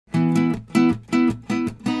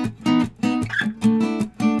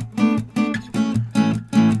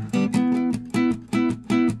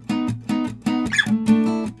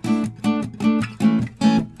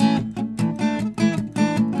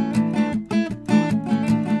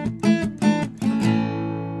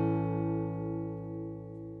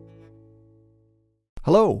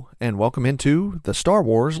Hello, and welcome into the Star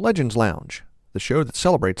Wars Legends Lounge, the show that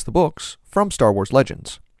celebrates the books from Star Wars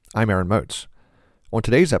Legends. I'm Aaron Motes. On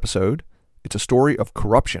today's episode, it's a story of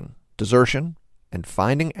corruption, desertion, and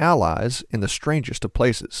finding allies in the strangest of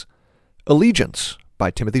places. Allegiance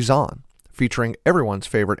by Timothy Zahn, featuring everyone's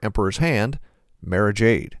favorite Emperor's Hand, Mara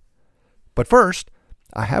Jade. But first,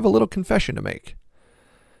 I have a little confession to make.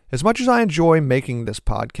 As much as I enjoy making this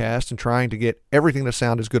podcast and trying to get everything to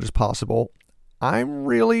sound as good as possible, I'm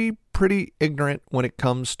really pretty ignorant when it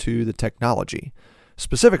comes to the technology.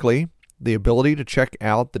 Specifically, the ability to check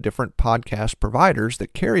out the different podcast providers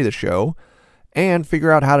that carry the show and figure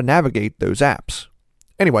out how to navigate those apps.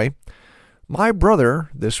 Anyway, my brother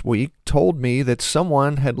this week told me that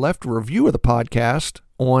someone had left a review of the podcast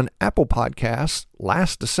on Apple Podcasts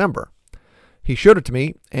last December. He showed it to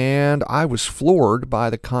me, and I was floored by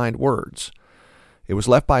the kind words. It was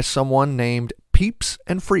left by someone named Peeps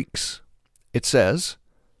and Freaks. It says,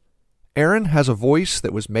 Aaron has a voice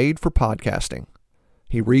that was made for podcasting.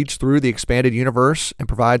 He reads through the expanded universe and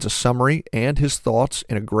provides a summary and his thoughts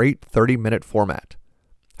in a great 30-minute format.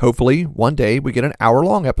 Hopefully, one day we get an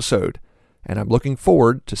hour-long episode, and I'm looking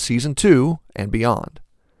forward to Season 2 and beyond.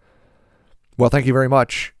 Well, thank you very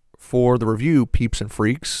much for the review, Peeps and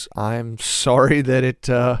Freaks. I'm sorry that it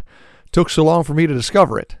took so long for me to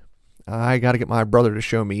discover it. I got to get my brother to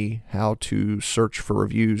show me how to search for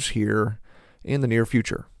reviews here in the near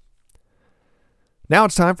future. Now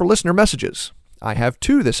it's time for listener messages. I have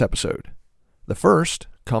two this episode. The first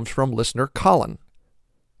comes from listener Colin,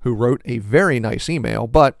 who wrote a very nice email,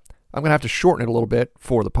 but I'm going to have to shorten it a little bit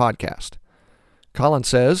for the podcast. Colin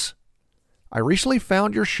says, I recently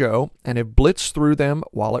found your show and have blitzed through them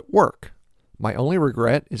while at work. My only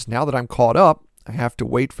regret is now that I'm caught up, I have to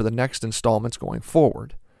wait for the next installments going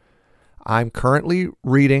forward. I'm currently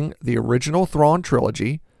reading the original Thrawn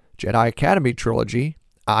trilogy, Jedi Academy trilogy,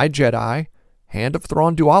 iJedi, Hand of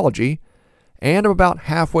Thrawn duology, and I'm about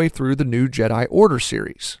halfway through the new Jedi Order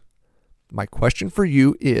series. My question for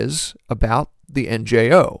you is about the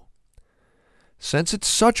NJO. Since it's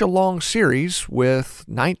such a long series with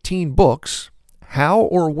 19 books, how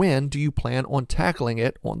or when do you plan on tackling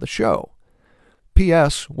it on the show?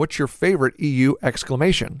 P.S. What's your favorite EU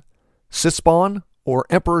exclamation? Sith Spawn or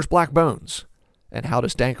Emperor's Black Bones? And how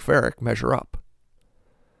does Dank Farrik measure up?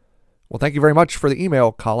 Well, thank you very much for the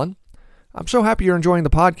email, Colin. I'm so happy you're enjoying the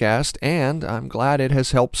podcast, and I'm glad it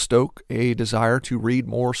has helped stoke a desire to read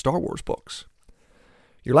more Star Wars books.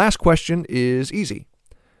 Your last question is easy.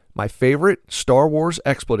 My favorite Star Wars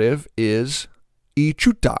expletive is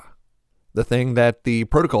Ichuta, the thing that the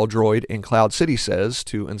protocol droid in Cloud City says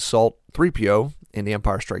to insult 3PO in The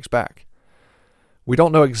Empire Strikes Back. We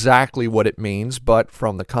don't know exactly what it means, but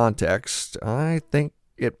from the context, I think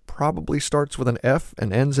it probably starts with an F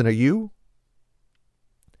and ends in a U.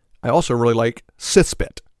 I also really like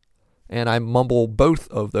Sithspit, and I mumble both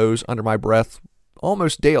of those under my breath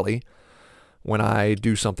almost daily when I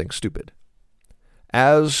do something stupid.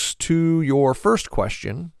 As to your first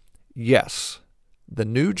question, yes, the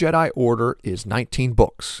new Jedi Order is 19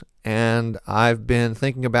 books, and I've been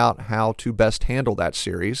thinking about how to best handle that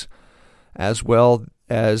series, as well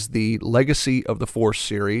as the Legacy of the Force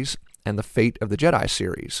series and the Fate of the Jedi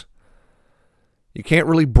series. You can't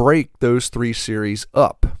really break those three series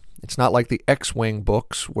up. It's not like the X-Wing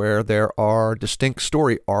books where there are distinct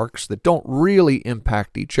story arcs that don't really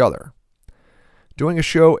impact each other. Doing a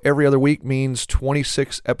show every other week means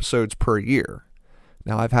 26 episodes per year.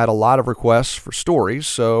 Now, I've had a lot of requests for stories,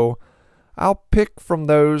 so I'll pick from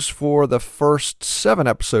those for the first 7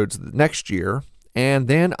 episodes next year, and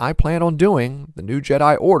then I plan on doing the new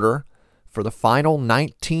Jedi Order for the final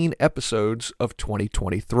 19 episodes of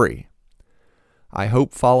 2023. I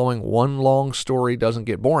hope following one long story doesn't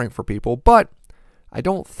get boring for people, but I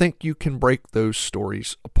don't think you can break those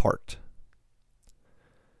stories apart.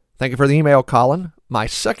 Thank you for the email, Colin. My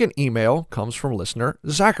second email comes from listener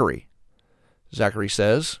Zachary. Zachary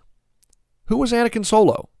says, Who was Anakin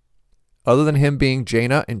Solo? Other than him being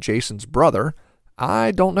Jaina and Jason's brother,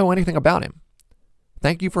 I don't know anything about him.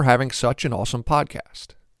 Thank you for having such an awesome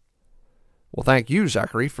podcast. Well, thank you,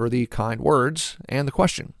 Zachary, for the kind words and the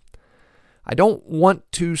question. I don't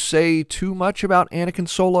want to say too much about Anakin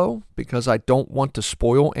Solo because I don't want to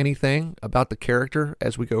spoil anything about the character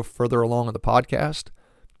as we go further along in the podcast,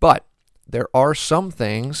 but there are some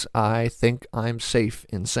things I think I'm safe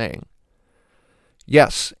in saying.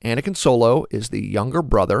 Yes, Anakin Solo is the younger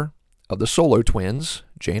brother of the Solo twins,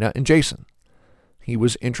 Jaina and Jason. He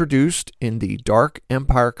was introduced in the Dark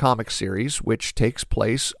Empire comic series, which takes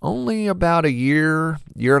place only about a year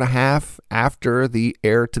and a half after the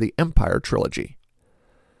Heir to the Empire trilogy.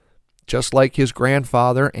 just like his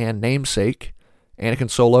grandfather and namesake, Anakin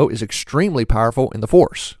Solo is extremely powerful in the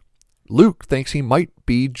Force. Luke thinks he might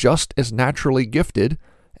be just as naturally gifted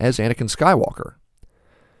as Anakin Skywalker.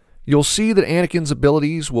 You'll see that Anakin's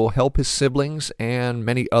abilities will help his siblings and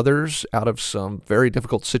many others out of some very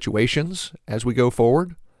difficult situations as we go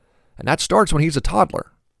forward, and that starts when he's a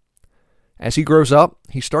toddler. As he grows up,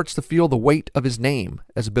 he starts to feel the weight of his name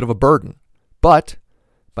as a bit of a burden, but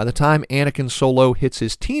by the time Anakin Solo hits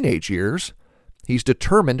his teenage years, he's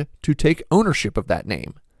determined to take ownership of that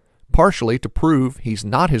name, partially to prove he's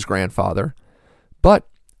not his grandfather, but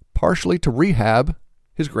partially to rehab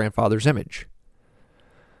his grandfather's image.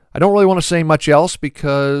 I don't really want to say much else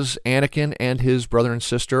because Anakin and his brother and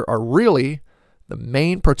sister are really the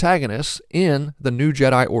main protagonists in the New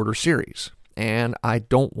Jedi Order series, and I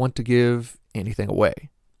don't want to give anything away.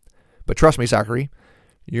 But trust me, Zachary,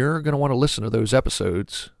 you're going to want to listen to those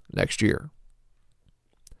episodes next year.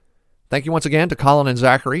 Thank you once again to Colin and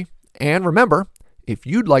Zachary. And remember, if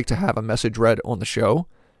you'd like to have a message read on the show,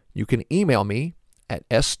 you can email me at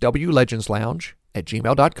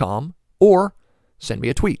swlegendslounge@gmail.com or send me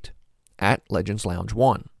a tweet at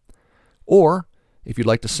legendslounge1. Or if you'd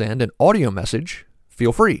like to send an audio message,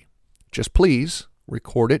 feel free. Just please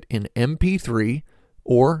record it in MP3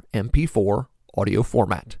 or MP4 audio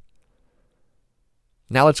format.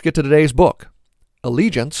 Now let's get to today's book,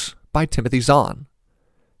 Allegiance by Timothy Zahn.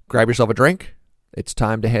 Grab yourself a drink. It's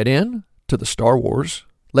time to head in to the Star Wars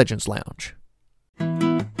Legends Lounge.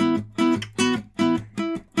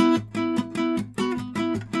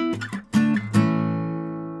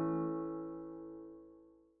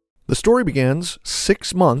 The story begins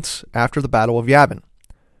 6 months after the Battle of Yavin.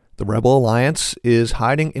 The Rebel Alliance is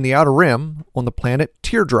hiding in the Outer Rim on the planet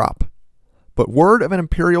Teardrop, but word of an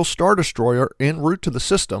Imperial Star Destroyer en route to the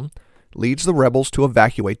system leads the rebels to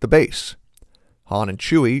evacuate the base. Han and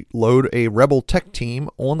Chewie load a rebel tech team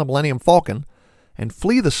on the Millennium Falcon and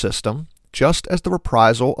flee the system just as the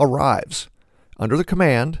reprisal arrives, under the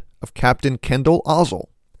command of Captain Kendall Ozzel.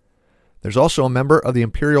 There's also a member of the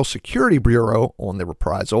Imperial Security Bureau on the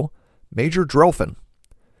reprisal, Major Drelfin.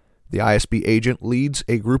 The ISB agent leads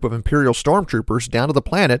a group of Imperial stormtroopers down to the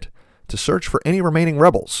planet to search for any remaining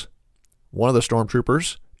rebels. One of the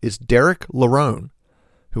stormtroopers is Derek Larone,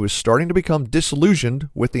 who is starting to become disillusioned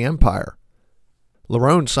with the Empire.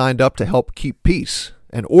 Larone signed up to help keep peace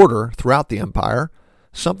and order throughout the Empire,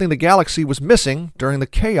 something the galaxy was missing during the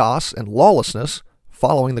chaos and lawlessness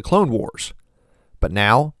following the Clone Wars. But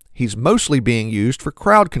now, he's mostly being used for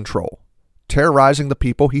crowd control, terrorizing the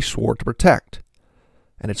people he swore to protect.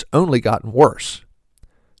 And it's only gotten worse.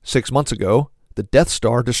 6 months ago, the Death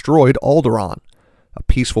Star destroyed Alderaan, a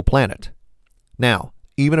peaceful planet. Now,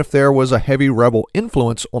 even if there was a heavy rebel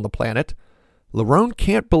influence on the planet, Larone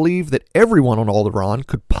can't believe that everyone on Alderaan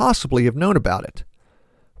could possibly have known about it.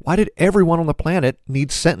 Why did everyone on the planet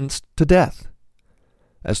need sentenced to death?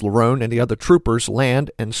 As Larone and the other troopers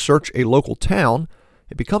land and search a local town,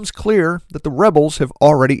 it becomes clear that the rebels have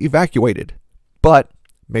already evacuated. But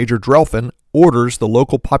Major Drelfin orders the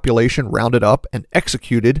local population rounded up and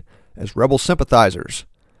executed as rebel sympathizers.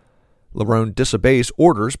 Larone disobeys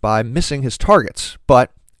orders by missing his targets,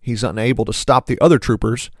 but he's unable to stop the other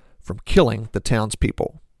troopers from killing the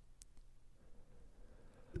townspeople.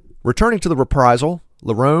 Returning to the reprisal,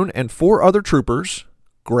 Larone and 4 other troopers,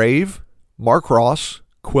 Grave, Marcross,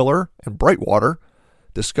 Quiller, and Brightwater,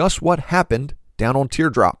 discuss what happened down on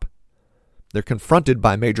Teardrop. They're confronted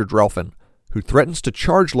by Major Drelfin, who threatens to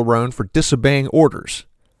charge Larone for disobeying orders.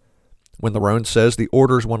 When Larone says the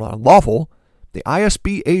orders were unlawful, the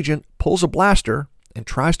ISB agent pulls a blaster and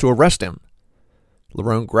tries to arrest him.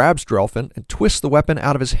 Larone grabs Drelfin and twists the weapon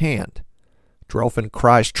out of his hand. Drelfin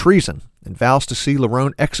cries treason and vows to see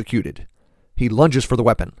Larone executed. He lunges for the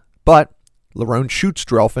weapon, but Larone shoots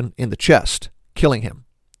Drelfin in the chest, killing him.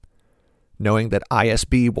 Knowing that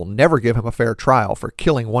ISB will never give him a fair trial for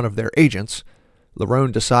killing one of their agents,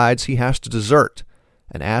 Larone decides he has to desert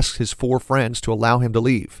and asks his 4 friends to allow him to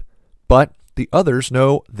leave. But the others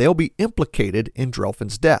know they'll be implicated in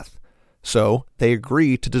Drelfin's death, so they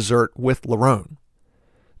agree to desert with Larone.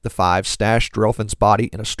 The 5 stash Drelfin's body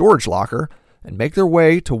in a storage locker and make their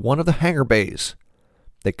way to one of the hangar bays.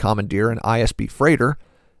 They commandeer an ISB freighter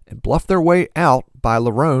and bluff their way out by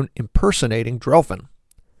Larone impersonating Drelfin.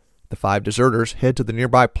 The 5 deserters head to the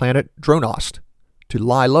nearby planet Dronost to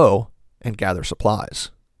lie low and gather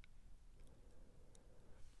supplies.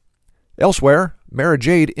 Elsewhere, Mara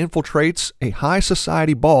Jade infiltrates a high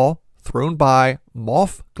society ball thrown by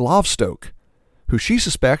Moff Glovstoke, who she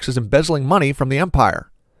suspects is embezzling money from the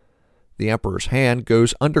Empire. The Emperor's hand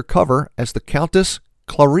goes undercover as the Countess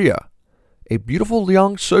Claria, a beautiful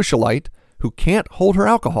young socialite who can't hold her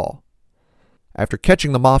alcohol. After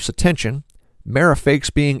catching the Moff's attention, Mara fakes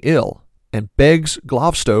being ill and begs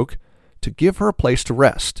Glovstoke to give her a place to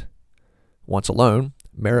rest. Once alone,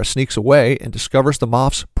 Mara sneaks away and discovers the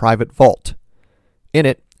Moff's private vault. In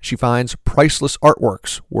it, she finds priceless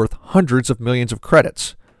artworks worth hundreds of millions of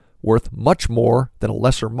credits, worth much more than a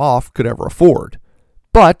lesser Moff could ever afford.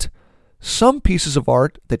 But some pieces of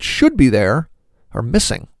art that should be there are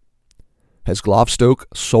missing. Has Glovstoke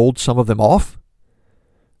sold some of them off?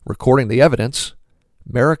 Recording the evidence,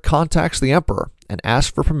 Mara contacts the Emperor and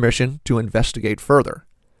asks for permission to investigate further,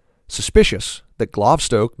 suspicious that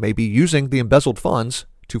Glovstoke may be using the embezzled funds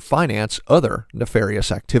to finance other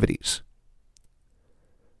nefarious activities.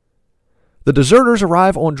 The deserters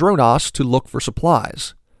arrive on Dronos to look for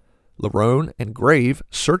supplies. Larone and Grave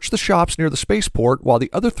search the shops near the spaceport while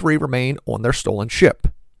the other three remain on their stolen ship.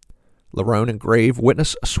 Larone and Grave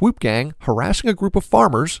witness a swoop gang harassing a group of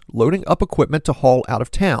farmers loading up equipment to haul out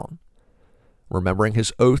of town. Remembering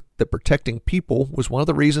his oath that protecting people was one of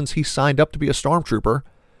the reasons he signed up to be a stormtrooper,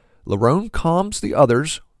 Larone calms the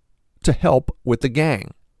others to help with the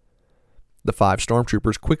gang. The 5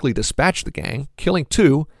 stormtroopers quickly dispatch the gang, killing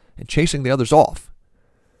 2 and chasing the others off.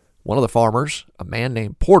 One of the farmers, a man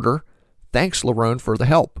named Porter, thanks Larone for the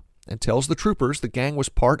help and tells the troopers the gang was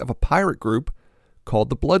part of a pirate group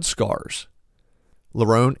called the Blood Scars.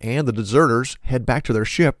 Larone and the deserters head back to their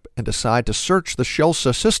ship and decide to search the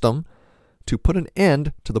Shelsa system to put an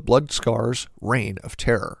end to the Blood Scars' reign of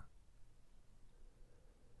terror.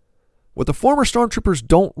 What the former stormtroopers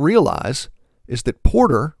don't realize is that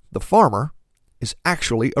Porter, the farmer, is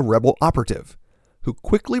actually a rebel operative who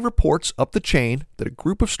quickly reports up the chain that a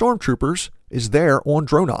group of stormtroopers is there on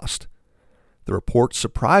Dronost. The report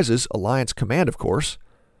surprises Alliance Command, of course.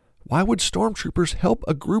 Why would stormtroopers help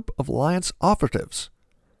a group of Alliance operatives?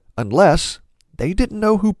 Unless they didn't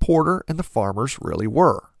know who Porter and the farmers really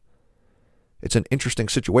were. It's an interesting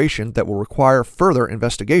situation that will require further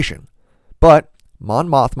investigation, but Mon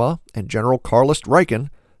Mothma and General Karlist Riken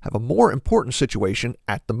have a more important situation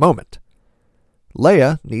at the moment.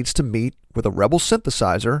 Leia needs to meet with a rebel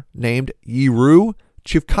synthesizer named Yiru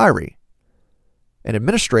Chivkiri, an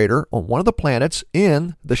administrator on one of the planets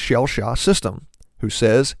in the Shelsha system, who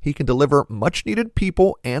says he can deliver much-needed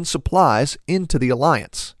people and supplies into the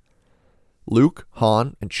Alliance. Luke,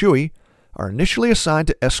 Han, and Chewie are initially assigned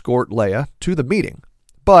to escort Leia to the meeting,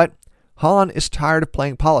 but Han is tired of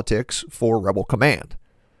playing politics for Rebel Command.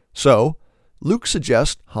 So, Luke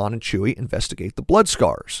suggests Han and Chewie investigate the Blood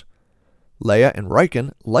Scars. Leia and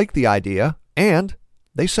Riken like the idea, and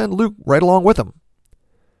they send Luke right along with them.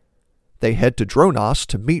 They head to Dronos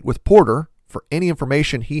to meet with Porter for any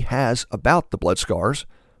information he has about the Blood Scars,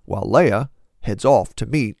 while Leia heads off to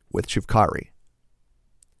meet with Chivkiri.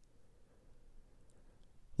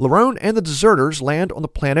 Larone and the deserters land on the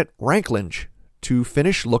planet Ranklinge to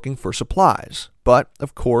finish looking for supplies, but,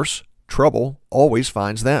 of course, trouble always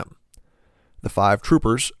finds them. The 5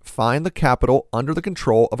 troopers find the capital under the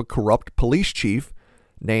control of a corrupt police chief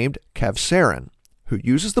named Kavsaren, who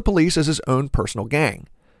uses the police as his own personal gang,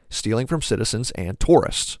 stealing from citizens and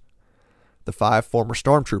tourists. The 5 former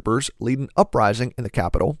stormtroopers lead an uprising in the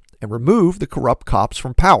capital and remove the corrupt cops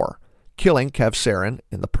from power, killing Kavsaren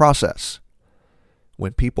in the process.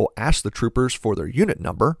 When people ask the troopers for their unit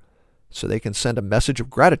number, so they can send a message of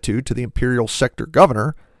gratitude to the Imperial Sector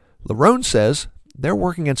Governor, Larone says they're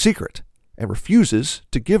working in secret and refuses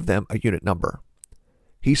to give them a unit number.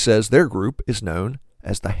 He says their group is known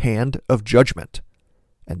as the Hand of Judgment,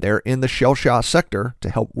 and they're in the Shelsha sector to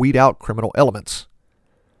help weed out criminal elements.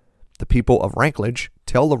 The people of Ranklinge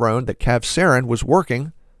tell Larone that Kavsaren was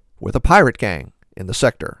working with a pirate gang in the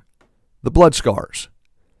sector, the Blood Scars.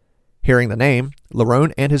 Hearing the name,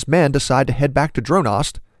 Larone and his men decide to head back to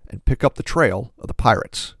Dronost and pick up the trail of the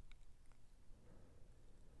pirates.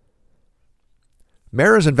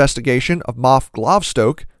 Mara's investigation of Moff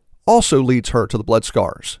Glovstoke also leads her to the Blood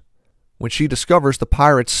Scars. When she discovers the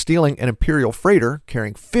pirates stealing an Imperial freighter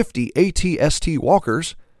carrying 50 AT-ST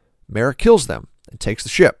walkers, Mara kills them and takes the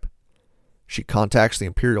ship. She contacts the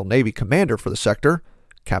Imperial Navy commander for the sector,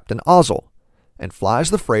 Captain Ozzel, and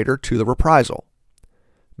flies the freighter to the reprisal.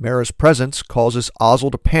 Mara's presence causes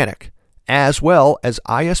Ozzel to panic, as well as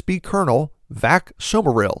ISB Colonel Vac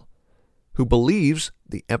Someril, who believes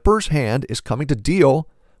the Emperor's hand is coming to deal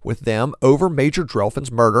with them over Major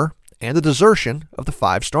Drelfin's murder and the desertion of the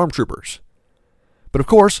 5 stormtroopers. But of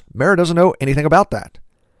course, Mara doesn't know anything about that.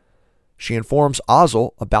 She informs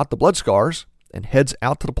Ozzel about the Blood Scars and heads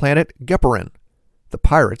out to the planet Gepperin, the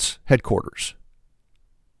pirates' headquarters.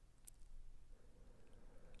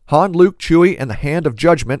 Han, Luke, Chewie, and the Hand of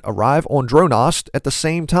Judgment arrive on Dronost at the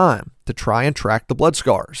same time to try and track the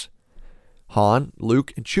Bloodscars. Han,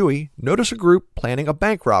 Luke, and Chewie notice a group planning a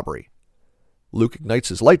bank robbery. Luke ignites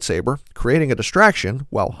his lightsaber, creating a distraction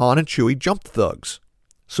while Han and Chewie jump the thugs,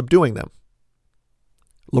 subduing them.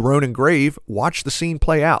 Larone and Grave watch the scene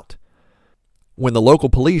play out. When the local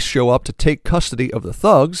police show up to take custody of the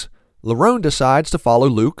thugs, Larone decides to follow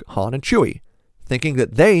Luke, Han, and Chewie, thinking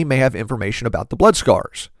that they may have information about the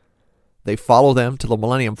Bloodscars. They follow them to the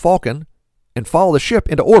Millennium Falcon and follow the ship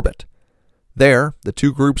into orbit. There, the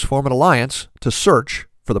two groups form an alliance to search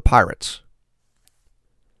for the pirates.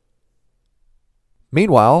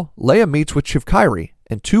 Meanwhile, Leia meets with Chivkiri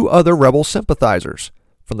and two other rebel sympathizers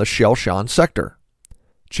from the Shel-Shan sector.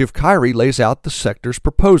 Chivkiri lays out the sector's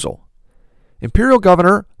proposal. Imperial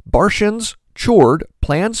Governor Barshans Chord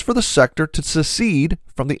plans for the sector to secede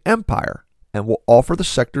from the Empire and will offer the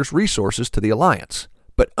sector's resources to the Alliance,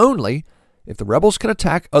 but only if the rebels can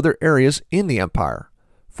attack other areas in the Empire,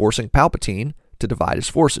 forcing Palpatine to divide his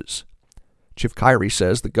forces. Chivkiri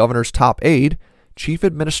says the governor's top aide, Chief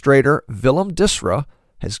Administrator Willem Disra,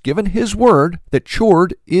 has given his word that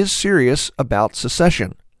Chord is serious about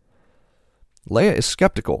secession. Leia is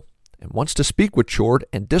skeptical and wants to speak with Chord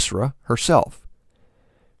and Disra herself.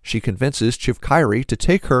 She convinces Chivkiri to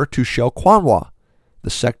take her to Shelquanwa, the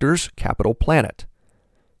sector's capital planet.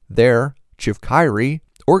 There, Chivkiri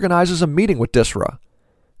organizes a meeting with Disra,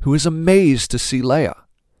 who is amazed to see Leia.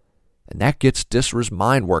 And that gets Disra's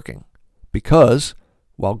mind working, because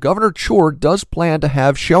while Governor Chord does plan to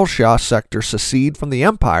have Shel-Sha sector secede from the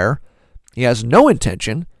Empire, he has no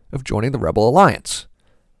intention of joining the Rebel Alliance.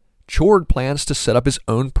 Chord plans to set up his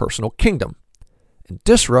own personal kingdom, and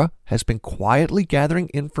Disra has been quietly gathering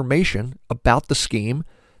information about the scheme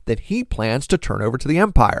that he plans to turn over to the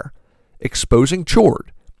Empire, exposing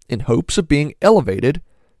Chord in hopes of being elevated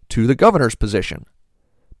to the governor's position.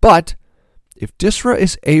 But if Disra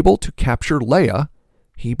is able to capture Leia,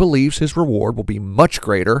 he believes his reward will be much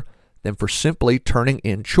greater than for simply turning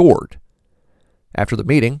in Chord. After the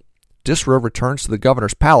meeting, Disra returns to the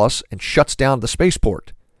governor's palace and shuts down the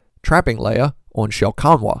spaceport, trapping Leia on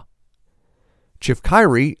Shelquanwa.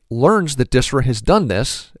 Chivkiri learns that Disra has done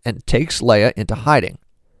this and takes Leia into hiding,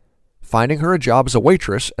 finding her a job as a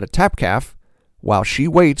waitress at a tap cafe while she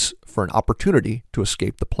waits for an opportunity to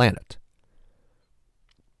escape the planet.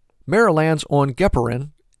 Mara lands on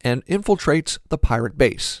Gepperin and infiltrates the pirate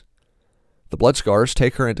base. The Bloodscars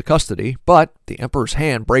take her into custody, but the Emperor's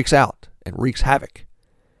hand breaks out and wreaks havoc.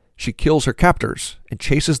 She kills her captors and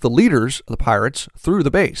chases the leaders of the pirates through the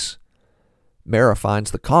base. Mara finds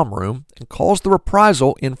the comm room and calls the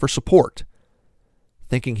Reprisal in for support.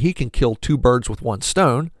 Thinking he can kill two birds with one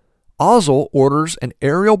stone, Ozzel orders an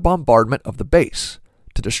aerial bombardment of the base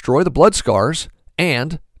to destroy the Bloodscars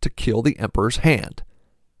and to kill the Emperor's hand,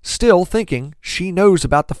 still thinking she knows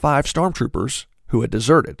about the 5 stormtroopers who had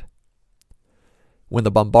deserted. When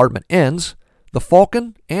the bombardment ends, the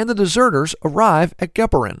Falcon and the deserters arrive at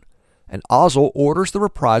Gepperin, and Ozzel orders the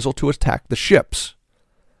Reprisal to attack the ships.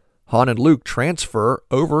 Han and Luke transfer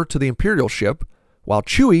over to the Imperial ship, while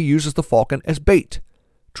Chewie uses the Falcon as bait,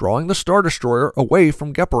 drawing the Star Destroyer away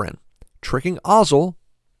from Gepperin, tricking Ozzel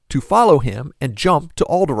to follow him and jump to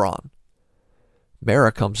Alderaan.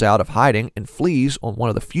 Mara comes out of hiding and flees on one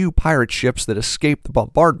of the few pirate ships that escaped the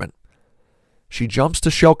bombardment. She jumps to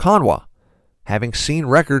Shelquanwa, having seen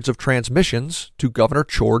records of transmissions to Governor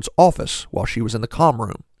Chord's office while she was in the comm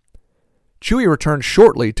room. Chewie returns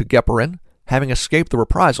shortly to Gepperin, having escaped the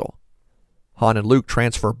Reprisal. Han and Luke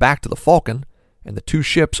transfer back to the Falcon, and the two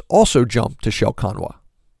ships also jump to Shelquanwa.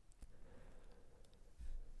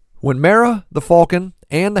 When Mara, the Falcon,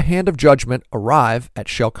 and the Hand of Judgment arrive at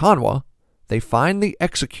Shelquanwa, they find the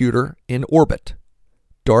Executor in orbit,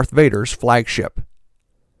 Darth Vader's flagship.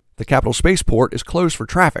 The capital spaceport is closed for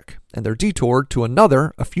traffic, and they're detoured to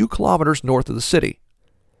another a few kilometers north of the city.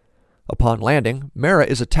 Upon landing, Mara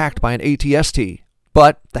is attacked by an AT-ST,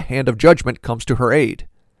 but the Hand of Judgment comes to her aid.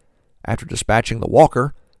 After dispatching the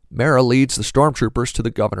Walker, Mara leads the stormtroopers to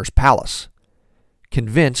the governor's palace,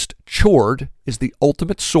 convinced Chord is the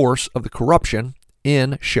ultimate source of the corruption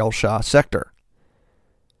in Shel-Sha sector.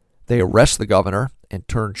 They arrest the governor and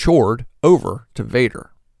turn Chord over to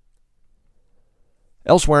Vader.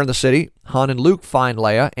 Elsewhere in the city, Han and Luke find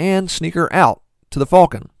Leia and sneak her out to the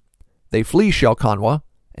Falcon. They flee Shelquanwa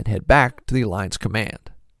and head back to the Alliance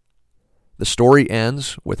command. The story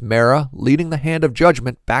ends with Mara leading the Hand of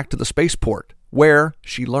Judgment back to the spaceport, where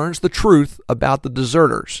she learns the truth about the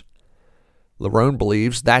deserters. Larone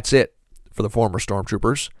believes that's it for the former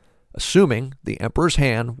stormtroopers, assuming the Emperor's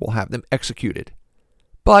hand will have them executed.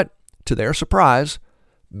 But, to their surprise,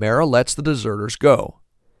 Mara lets the deserters go.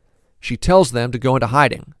 She tells them to go into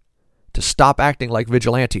hiding, to stop acting like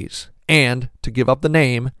vigilantes, and to give up the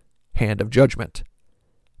name Hand of Judgment.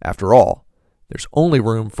 After all, there's only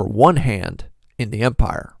room for one hand in the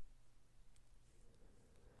Empire.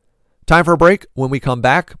 Time for a break. When we come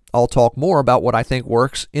back, I'll talk more about what I think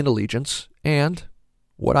works in Allegiance and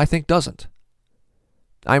what I think doesn't.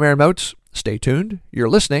 I'm Aaron Moats. Stay tuned. You're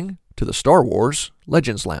listening to the Star Wars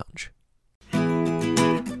Legends Lounge.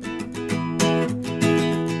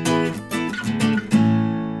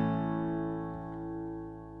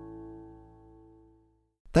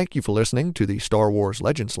 Thank you for listening to the Star Wars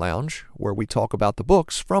Legends Lounge, where we talk about the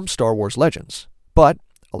books from Star Wars Legends. But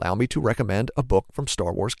allow me to recommend a book from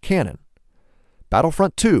Star Wars canon.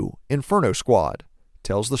 Battlefront II: Inferno Squad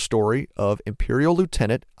tells the story of Imperial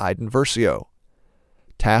Lieutenant Iden Versio.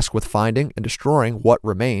 Tasked with finding and destroying what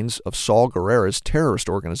remains of Saw Gerrera's terrorist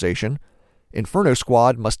organization, Inferno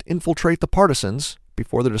Squad must infiltrate the partisans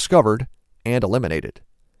before they're discovered and eliminated.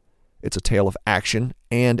 It's a tale of action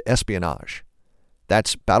and espionage.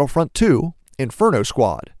 That's Battlefront II: Inferno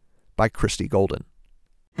Squad by Christie Golden.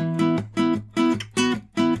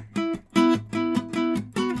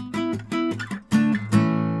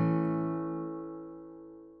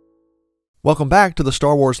 Welcome back to the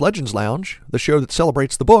Star Wars Legends Lounge, the show that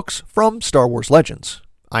celebrates the books from Star Wars Legends.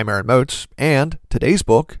 I'm Aaron Moats, and today's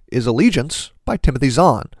book is Allegiance by Timothy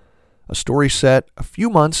Zahn, a story set a few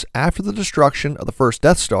months after the destruction of the first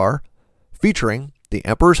Death Star, featuring the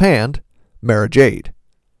Emperor's Hand, Mara Jade.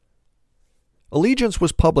 Allegiance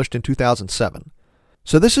was published in 2007,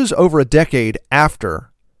 so this is over a decade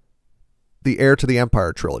after the Heir to the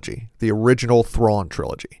Empire trilogy, the original Thrawn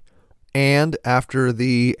trilogy, and after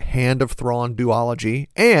the Hand of Thrawn duology,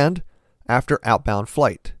 and after Outbound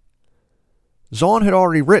Flight. Zahn had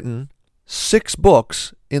already written 6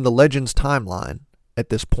 books in the Legends timeline at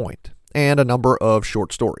this point, and a number of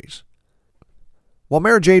short stories. While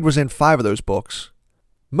Mara Jade was in 5 of those books,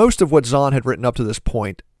 most of what Zahn had written up to this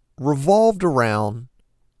point revolved around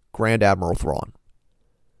Grand Admiral Thrawn.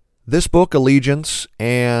 This book, Allegiance,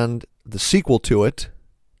 and the sequel to it,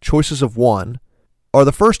 Choices of One, are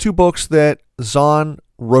the first 2 books that Zahn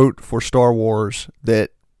wrote for Star Wars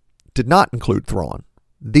that did not include Thrawn.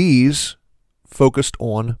 These focused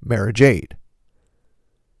on Mara Jade.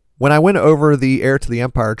 When I went over the Heir to the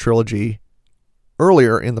Empire trilogy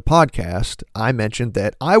earlier in the podcast, I mentioned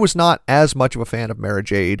that I was not as much of a fan of Mara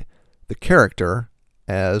Jade, the character,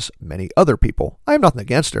 as many other people. I have nothing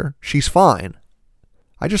against her. She's fine.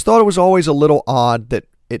 I just thought it was always a little odd that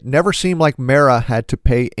it never seemed like Mara had to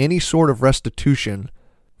pay any sort of restitution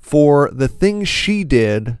for the things she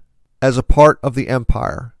did as a part of the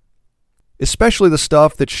Empire, especially the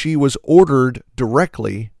stuff that she was ordered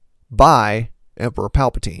directly by Emperor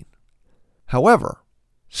Palpatine. However,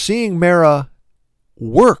 seeing Mara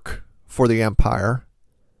work for the Empire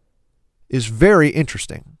is very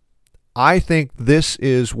interesting. I think this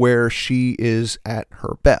is where she is at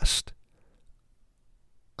her best.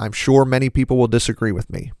 I'm sure many people will disagree with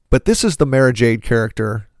me, but this is the Mara Jade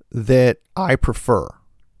character that I prefer.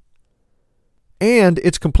 And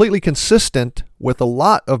it's completely consistent with a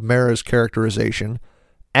lot of Mara's characterization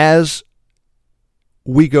as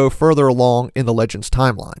we go further along in the Legends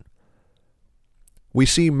timeline. We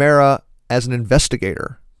see Mara as an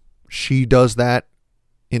investigator. She does that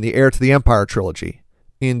in the Heir to the Empire trilogy,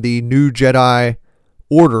 in the New Jedi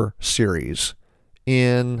Order series,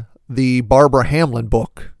 in the Barbara Hamlin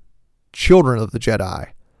book, Children of the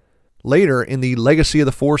Jedi, later in the Legacy of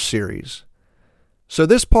the Force series. So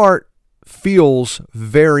this part feels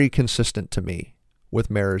very consistent to me with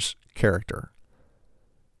Mara's character.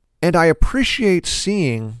 And I appreciate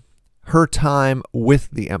seeing her time with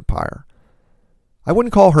the Empire. I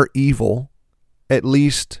wouldn't call her evil, at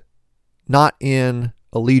least not in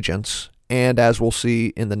Allegiance, and as we'll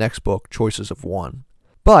see in the next book, Choices of One.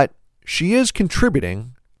 But she is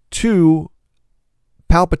contributing to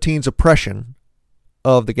Palpatine's oppression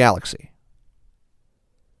of the galaxy.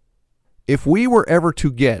 If we were ever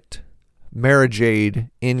to get Mara Jade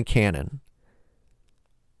in canon,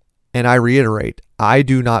 and I reiterate, I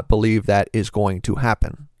do not believe that is going to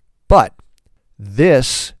happen, but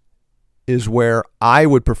this is where I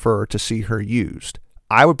would prefer to see her used.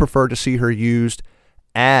 I would prefer to see her used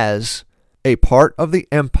as a part of the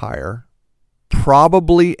Empire,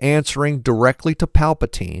 probably answering directly to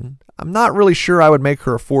Palpatine. I'm not really sure I would make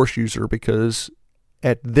her a Force user because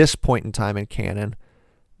at this point in time in canon,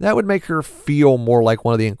 that would make her feel more like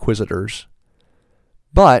one of the Inquisitors.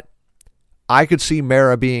 But I could see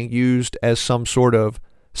Mara being used as some sort of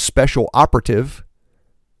special operative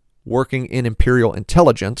working in Imperial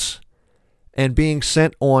intelligence and being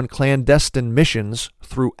sent on clandestine missions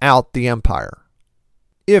throughout the Empire,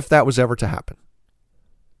 if that was ever to happen.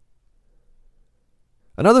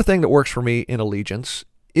 Another thing that works for me in Allegiance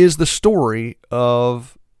is the story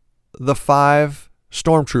of the 5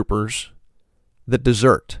 stormtroopers that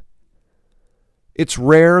desert. It's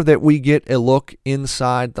rare that we get a look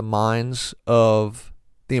inside the minds of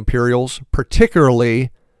the Imperials,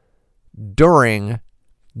 particularly during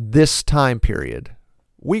this time period.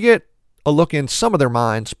 We get a look in some of their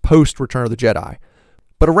minds post Return of the Jedi,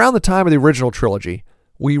 but around the time of the original trilogy,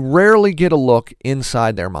 we rarely get a look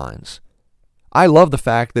inside their minds. I love the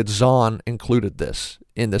fact that Zahn included this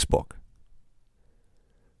in this book.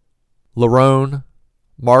 Larone,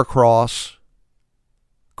 Marcross,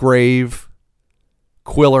 Grave,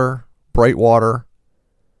 Quiller, Brightwater,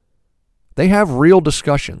 they have real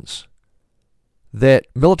discussions that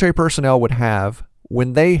military personnel would have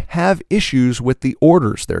when they have issues with the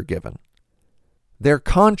orders they're given. Their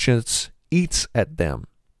conscience eats at them,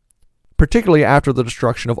 particularly after the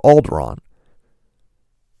destruction of Alderaan.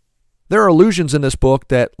 There are allusions in this book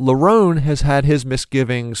that Larone has had his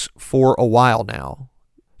misgivings for a while now,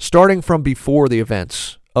 starting from before the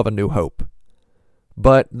events of A New Hope.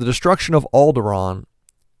 But the destruction of Alderaan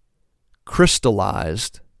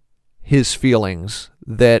crystallized his feelings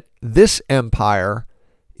that this empire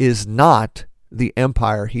is not the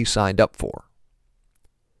empire he signed up for.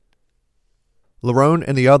 Larone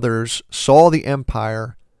and the others saw the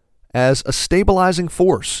empire as a stabilizing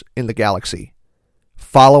force in the galaxy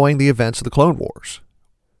following the events of the Clone Wars.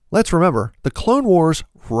 Let's remember, the Clone Wars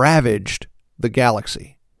ravaged the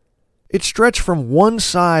galaxy. It stretched from one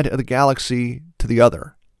side of the galaxy to the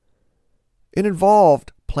other. It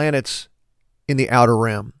involved planets in the outer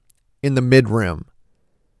rim, in the mid-rim,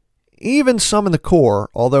 even some in the core,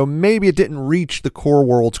 although maybe it didn't reach the core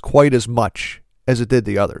worlds quite as much as it did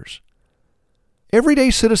the others. Everyday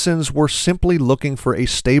citizens were simply looking for a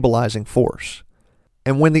stabilizing force.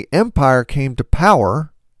 And when the Empire came to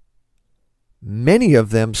power, many of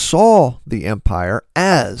them saw the Empire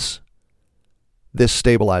as this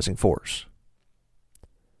stabilizing force.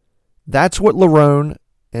 That's what Larone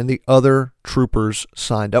and the other troopers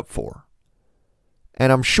signed up for.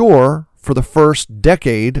 And I'm sure for the first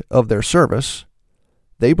decade of their service,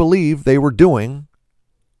 they believed they were doing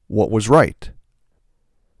what was right.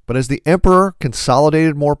 But as the Emperor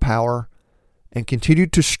consolidated more power and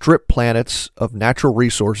continued to strip planets of natural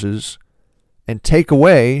resources and take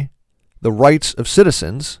away the rights of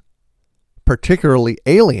citizens, particularly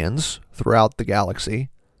aliens throughout the galaxy,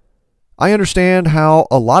 I understand how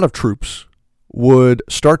a lot of troops would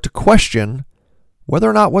start to question whether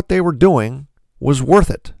or not what they were doing was worth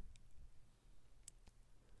it.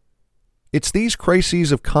 It's these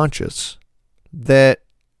crises of conscience that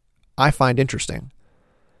I find interesting.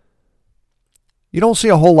 You don't see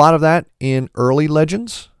a whole lot of that in early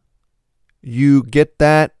Legends. You get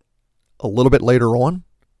that a little bit later on.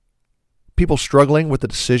 People struggling with the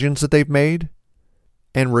decisions that they've made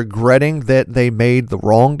and regretting that they made the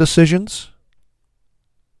wrong decisions.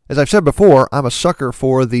 As I've said before, I'm a sucker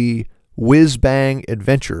for the whiz-bang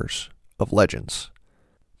adventures of Legends.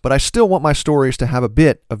 But I still want my stories to have a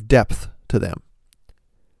bit of depth to them.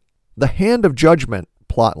 The Hand of Judgment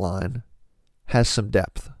plotline has some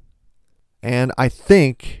depth. And I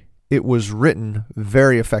think it was written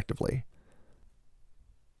very effectively.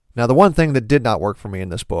 Now, the one thing that did not work for me in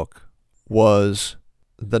this book was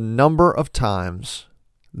the number of times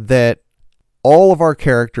that all of our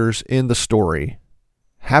characters in the story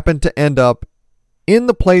happened to end up in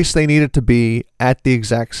the place they needed to be at the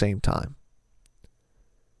exact same time.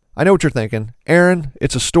 I know what you're thinking. Aaron,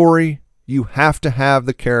 it's a story. You have to have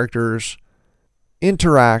the characters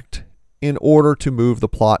interact in order to move the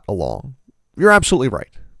plot along. You're absolutely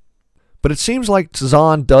right. But it seems like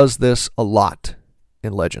Zahn does this a lot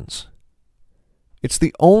in Legends. It's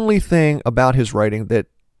the only thing about his writing that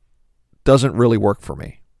doesn't really work for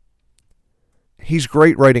me. He's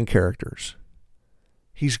great writing characters.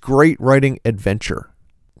 He's great writing adventure.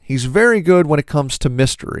 He's very good when it comes to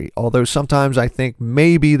mystery, although sometimes I think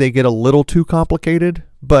maybe they get a little too complicated,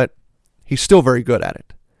 but he's still very good at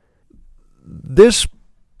it. This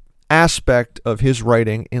aspect of his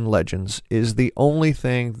writing in Legends is the only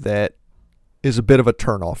thing that is a bit of a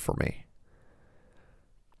turnoff for me.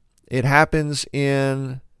 It happens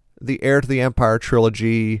in the Heir to the Empire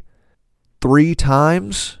trilogy 3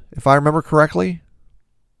 times, if I remember correctly.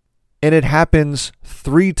 And it happens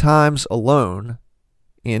 3 times alone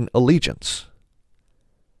in Allegiance.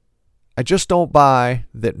 I just don't buy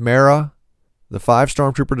that Mara, the 5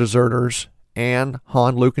 Stormtrooper deserters, and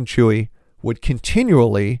Han, Luke, and Chewie would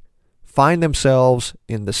continually find themselves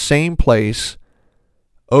in the same place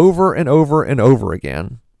over and over and over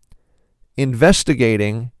again,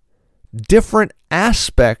 investigating different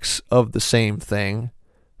aspects of the same thing,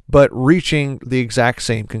 but reaching the exact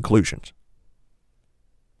same conclusions.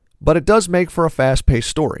 But it does make for a fast-paced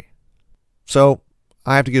story. So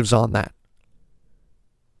I have to give Zahn that.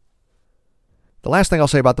 The last thing I'll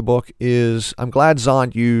say about the book is I'm glad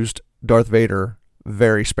Zahn used Darth Vader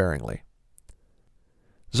very sparingly.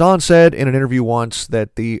 Zahn said in an interview once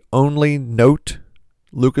that the only note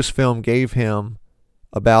Lucasfilm gave him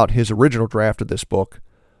about his original draft of this book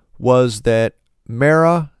was that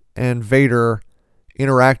Mara and Vader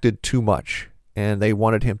interacted too much, and they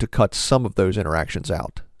wanted him to cut some of those interactions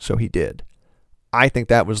out. So he did. I think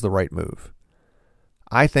that was the right move.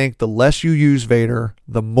 I think the less you use Vader,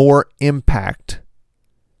 the more impact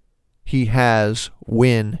he has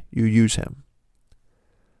when you use him.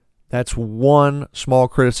 That's one small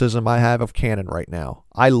criticism I have of canon right now.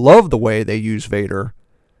 I love the way they use Vader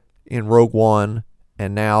in Rogue One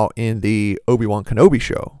and now in the Obi-Wan Kenobi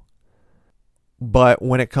show. But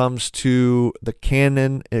when it comes to the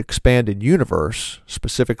canon expanded universe,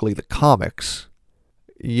 specifically the comics,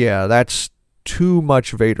 yeah, that's too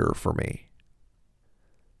much Vader for me.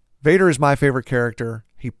 Vader is my favorite character.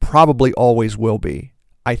 He probably always will be.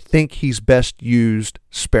 I think he's best used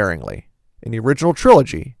sparingly. In the original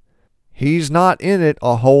trilogy, he's not in it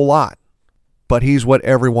a whole lot, but he's what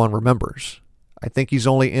everyone remembers. I think he's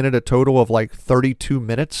only in it a total of like 32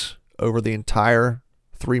 minutes over the entire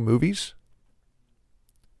 3 movies.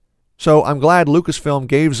 So I'm glad Lucasfilm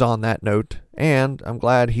gave Zahn that note, and I'm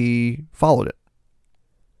glad he followed it.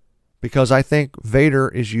 Because I think Vader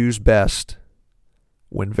is used best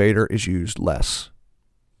when Vader is used less.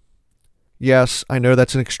 Yes, I know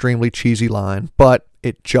that's an extremely cheesy line, but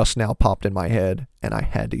it just now popped in my head, and I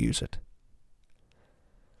had to use it.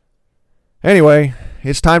 Anyway,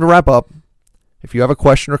 it's time to wrap up. If you have a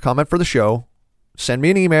question or comment for the show, send me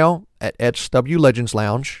an email at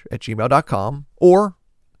swlegendslounge@gmail.com or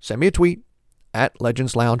send me a tweet at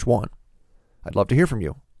legendslounge1. I'd love to hear from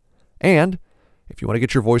you. And if you want to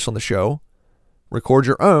get your voice on the show, record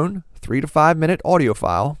your own 3 to 5 minute audio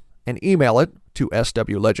file and email it to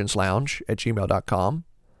swlegendslounge@gmail.com.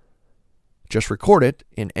 Just record it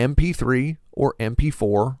in MP3 or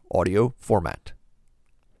MP4 audio format.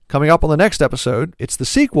 Coming up on the next episode, it's the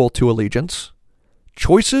sequel to Allegiance,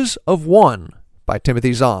 Choices of One by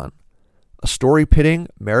Timothy Zahn, a story pitting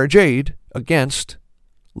Mara Jade against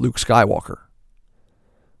Luke Skywalker.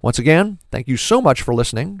 Once again, thank you so much for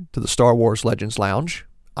listening to the Star Wars Legends Lounge.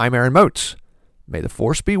 I'm Aaron Moats. May the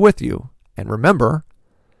Force be with you, and remember,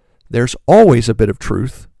 there's always a bit of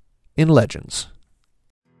truth in Legends.